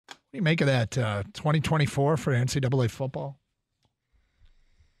do you make of that 2024 for NCAA football?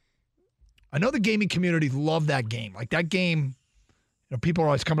 I know the gaming community loved that game. Like that game, people are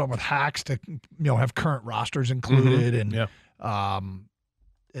always coming up with hacks to, have current rosters included. And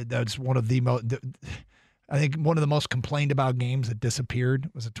that's one of the most, I think one of the most complained about games that disappeared.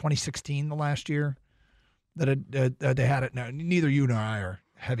 Was it 2016, the last year that they had it? Now, neither you nor I are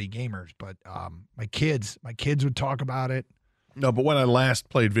heavy gamers, but my kids would talk about it. No, but when I last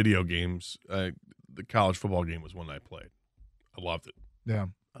played video games, the college football game was one I played. I loved it. Yeah.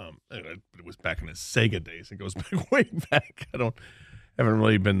 It was back in the Sega days. It goes way back. Haven't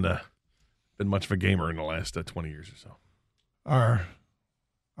really been much of a gamer in the last 20 years or so.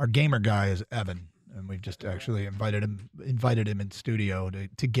 Our gamer guy is Evan, and we've just actually invited him in studio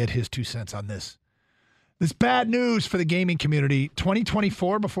to get his 2 cents on this. This bad news for the gaming community.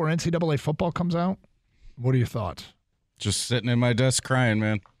 2024, before NCAA football comes out. What are your thoughts? Just sitting in my desk crying,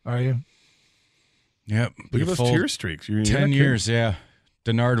 man. Are you? Yep. Look at those tear streaks. You're 10 years, yeah.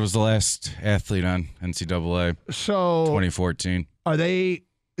 Denard was the last athlete on NCAA. So 2014. Are they?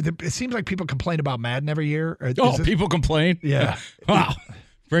 It seems like people complain about Madden every year. People complain? Yeah. Wow.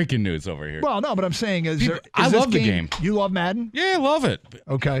 Breaking news over here. Well, no, but I'm saying I love the game. You love Madden? Yeah, I love it.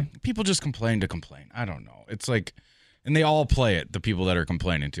 Okay. People just complain to complain. I don't know. It's like, and they all play it. The people that are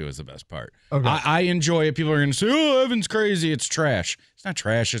complaining to is the best part. Okay. I enjoy it. People are going to say, oh, Evan's crazy. It's trash. It's not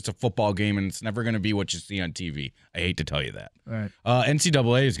trash. It's a football game, and it's never going to be what you see on TV. I hate to tell you that. All right.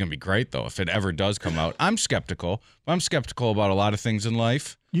 NCAA is going to be great, though, if it ever does come out. I'm skeptical. But I'm skeptical about a lot of things in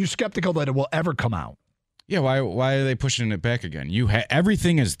life. You're skeptical that it will ever come out? Yeah, why are they pushing it back again?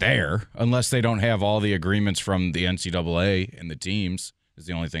 Everything is there, unless they don't have all the agreements from the NCAA and the teams, is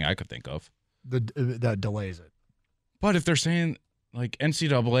the only thing I could think of. That delays it. But if they're saying, like,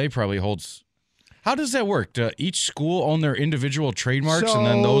 NCAA probably holds... How does that work? Do each school own their individual trademarks, and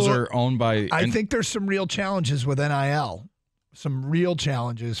then those are owned by... I think there's some real challenges with NIL. Some real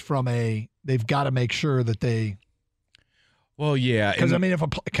challenges they've got to make sure that they... Well, yeah. Because,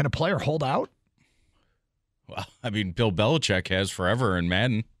 can a player hold out? Well, Bill Belichick has forever in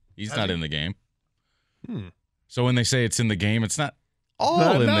Madden. He's not in the game. So when they say it's in the game, it's not all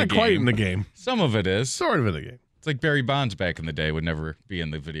in the game. Not quite in the game. Some of it is. Sort of in the game. It's like Barry Bonds back in the day would never be in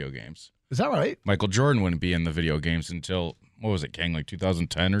the video games. Is that right? Michael Jordan wouldn't be in the video games until, what was it, King, like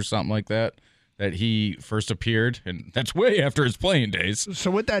 2010 or something like that he first appeared, and that's way after his playing days. So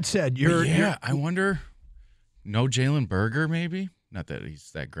with that said, I wonder, no Jalen Berger maybe? Not that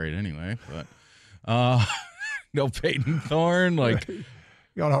he's that great anyway, but no Peyton Thorne, like...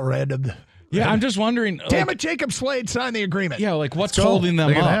 Got all random... Yeah, I'm just wondering. Damn it, Jacob Slade signed the agreement. Yeah, like what's holding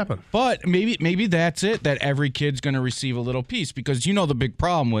them up? Happen. But maybe that's it, that every kid's going to receive a little piece, because the big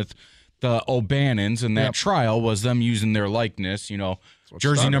problem with the O'Bannons and that trial was them using their likeness,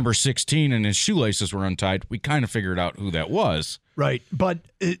 jersey number 16 and his shoelaces were untied. We kind of figured out who that was. Right. But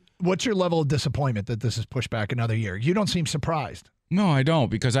what's your level of disappointment that this is pushed back another year? You don't seem surprised. No, I don't,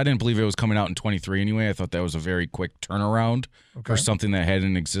 because I didn't believe it was coming out in 23 anyway. I thought that was a very quick turnaround for something that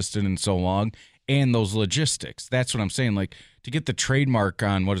hadn't existed in so long. And those logistics, that's what I'm saying. Like, to get the trademark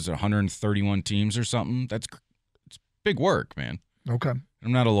on, 131 teams or something, it's big work, man. Okay.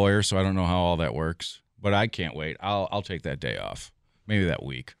 I'm not a lawyer, so I don't know how all that works. But I can't wait. I'll take that day off. Maybe that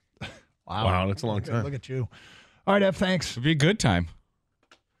week. Wow, that's a long time. Look at you. All right, Ev, thanks. It'll be a good time.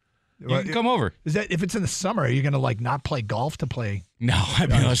 You can come over. Is that if it's in the summer? Are you going to not play golf to play? No,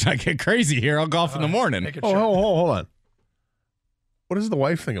 let's not get crazy here. I'll golf in the morning. Hold on. What does the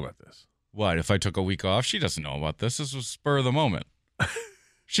wife think about this? What if I took a week off? She doesn't know about this. This was spur of the moment.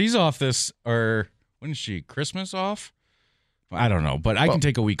 She's off this, or when is she? Christmas off? I don't know, but I can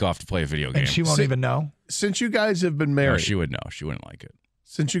take a week off to play a video game. And she won't even know. Since you guys have been married, no, she would know. She wouldn't like it.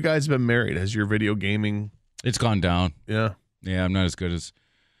 Since you guys have been married, has your video gaming? It's gone down. Yeah. I'm not as good as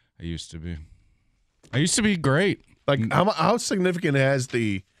I used to be. I used to be great. Like, how significant has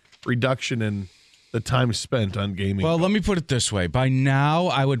the reduction in the time spent on gaming? Well, let me put it this way. By now,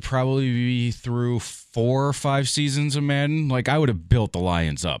 I would probably be through 4 or 5 seasons of Madden. Like, I would have built the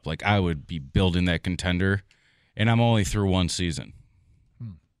Lions up. Like, I would be building that contender, and I'm only through 1 season.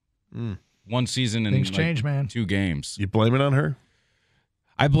 1 season and things change, man. 2 games. You blame it on her?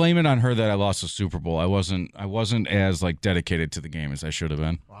 I blame it on her that I lost the Super Bowl. I wasn't as dedicated to the game as I should have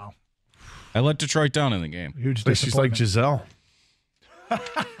been. Wow. I let Detroit down in the game. Huge disappointment. She's like Giselle.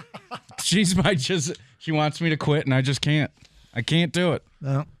 She's my she wants me to quit, and I just can't. I can't do it.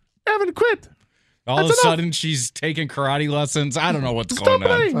 No. Haven't quit. All of a sudden, she's taking karate lessons. I don't know what's going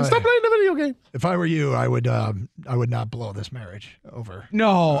on. Stop playing the video game. If I were you, I would not blow this marriage over.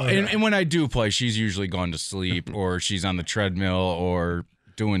 No, and when I do play, she's usually gone to sleep, or she's on the treadmill, or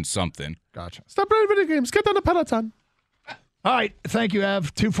doing something. Gotcha. Stop playing video games. Get on the Peloton. All right. Thank you,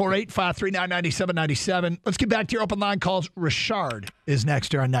 Ev. 248-539-9797. Let's get back to your open line calls. Richard is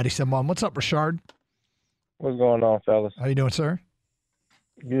next here on 97.1. What's up, Richard? What's going on, fellas? How you doing, sir?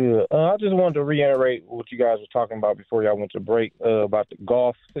 Good. I just wanted to reiterate what you guys were talking about before y'all went to break about the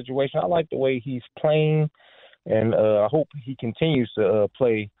golf situation. I like the way he's playing, and I hope he continues to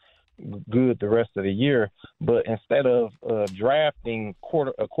play good the rest of the year. But instead of drafting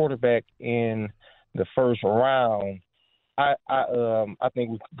a quarterback in the first round, I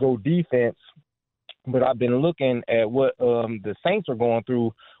think we could go defense. But I've been looking at what the Saints are going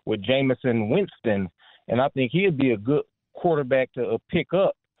through with Jameis Winston, and I think he'd be a good quarterback to pick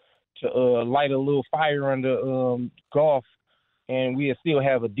up to light a little fire under Goff, and we'll still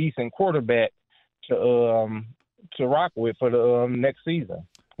have a decent quarterback to rock with for the next season.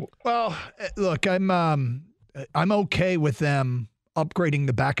 Well, look, I'm okay with them upgrading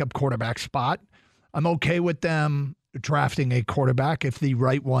the backup quarterback spot. I'm okay with them drafting a quarterback if the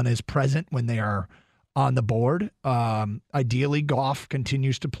right one is present when they are on the board. Ideally, Goff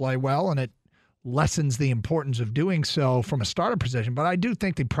continues to play well, and it lessens the importance of doing so from a starter position. But I do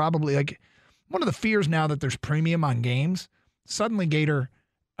think they probably, like, one of the fears now that there's premium on games, suddenly, Gator,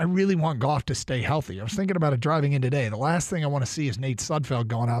 I really want Goff to stay healthy. I was thinking about it driving in today. The last thing I want to see is Nate Sudfeld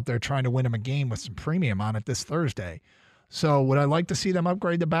going out there trying to win him a game with some premium on it this Thursday. So would I like to see them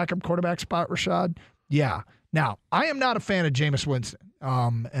upgrade the backup quarterback spot, Rashad? Yeah. Now, I am not a fan of Jameis Winston,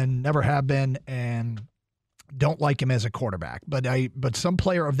 and never have been, and don't like him as a quarterback. But some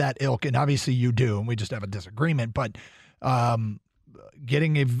player of that ilk, and obviously you do, and we just have a disagreement, but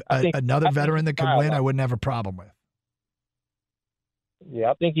getting another veteran that could win, I wouldn't have a problem with.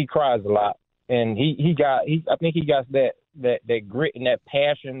 Yeah, I think he cries a lot, and I think he got that grit and that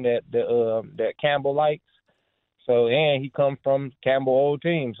passion that Campbell likes. So, and he comes from Campbell old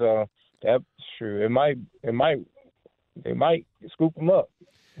team, so that's true. They might scoop him up.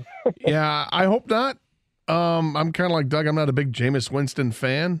 Yeah, I hope not. I'm kind of like Doug. I'm not a big Jameis Winston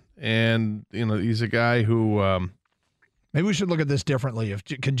fan, and he's a guy who. Maybe we should look at this differently.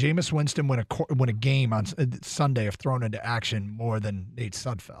 Can Jameis Winston win a game on Sunday if thrown into action more than Nate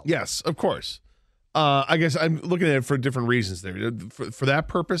Sudfeld? Yes, of course. I guess I'm looking at it for different reasons there. For that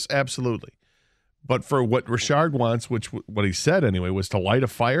purpose, absolutely. But for what Richard wants, what he said anyway, was to light a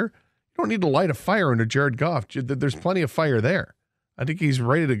fire. You don't need to light a fire under Jared Goff. There's plenty of fire there. I think he's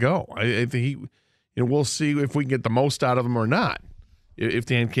ready to go. I think we'll see if we can get the most out of him or not. If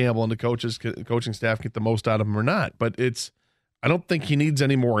Dan Campbell and the coaching staff get the most out of him or not. But I don't think he needs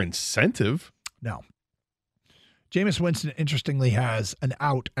any more incentive. No. Jameis Winston, interestingly, has an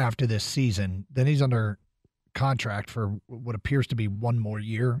out after this season. Then he's under contract for what appears to be one more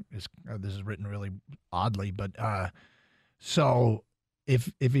year. This is written really oddly. But so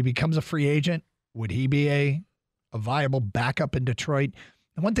if he becomes a free agent, would he be a viable backup in Detroit?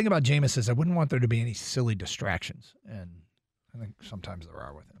 And one thing about Jameis is I wouldn't want there to be any silly distractions. And I think sometimes there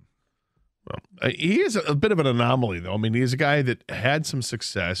are with him. Well, he is a bit of an anomaly, though. I mean, he's a guy that had some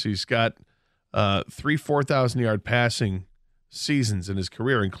success. He's got 3 4,000-yard passing seasons in his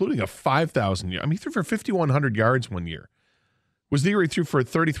career, including a 5,000-yard. I mean, he threw for 5,100 yards one year. Was the year he threw for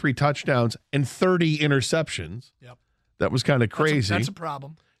 33 touchdowns and 30 interceptions. Yep. That was kind of crazy. That's a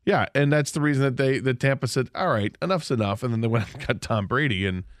problem. Yeah, and that's the reason that Tampa said, all right, enough's enough. And then they went and got Tom Brady,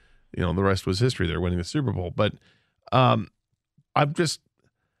 and the rest was history. They're winning the Super Bowl. But I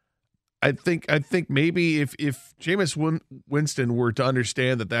think maybe if Jameis Winston were to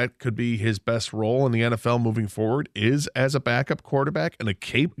understand that could be his best role in the NFL moving forward is as a backup quarterback and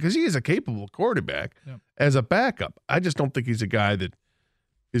because he is a capable quarterback as a backup. I just don't think he's a guy that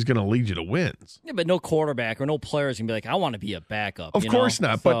is going to lead you to wins. Yeah, but no quarterback or no player is going to be like, I want to be a backup. Of course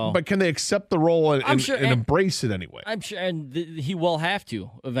not. So, but can they accept the role and embrace it anyway? I'm sure, and he will have to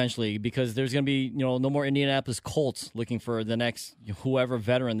eventually, because there's going to be no more Indianapolis Colts looking for the next whoever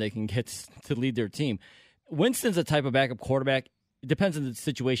veteran they can get to lead their team. Winston's a type of backup quarterback. It depends on the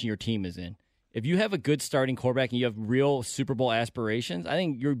situation your team is in. If you have a good starting quarterback and you have real Super Bowl aspirations, I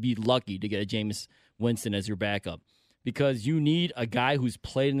think you'd be lucky to get a Jameis Winston as your backup. Because you need a guy who's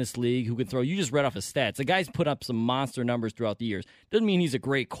played in this league who can throw. You just read off his stats. The guy's put up some monster numbers throughout the years. Doesn't mean he's a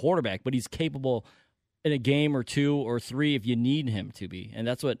great quarterback, but he's capable in a game or 2 or 3 if you need him to be. And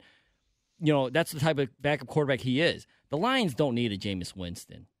that's what, that's the type of backup quarterback he is. The Lions don't need a Jameis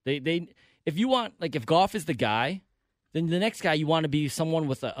Winston. If you want, if Goff is the guy, then the next guy you want to be someone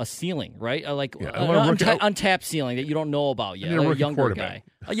with a ceiling, right? An untapped ceiling that you don't know about yet. Like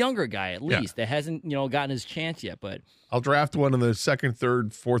a younger guy at least that hasn't gotten his chance yet. But I'll draft one in the 2nd, 3rd,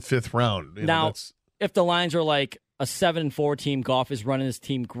 4th, 5th round. If the Lions are like a 7-4 team. Goff is running his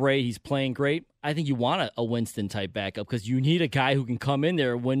team great. He's playing great. I think you want a Winston type backup because you need a guy who can come in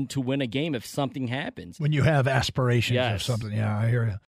there to win a game if something happens. When you have aspirations or Yes. something. Yeah, I hear you.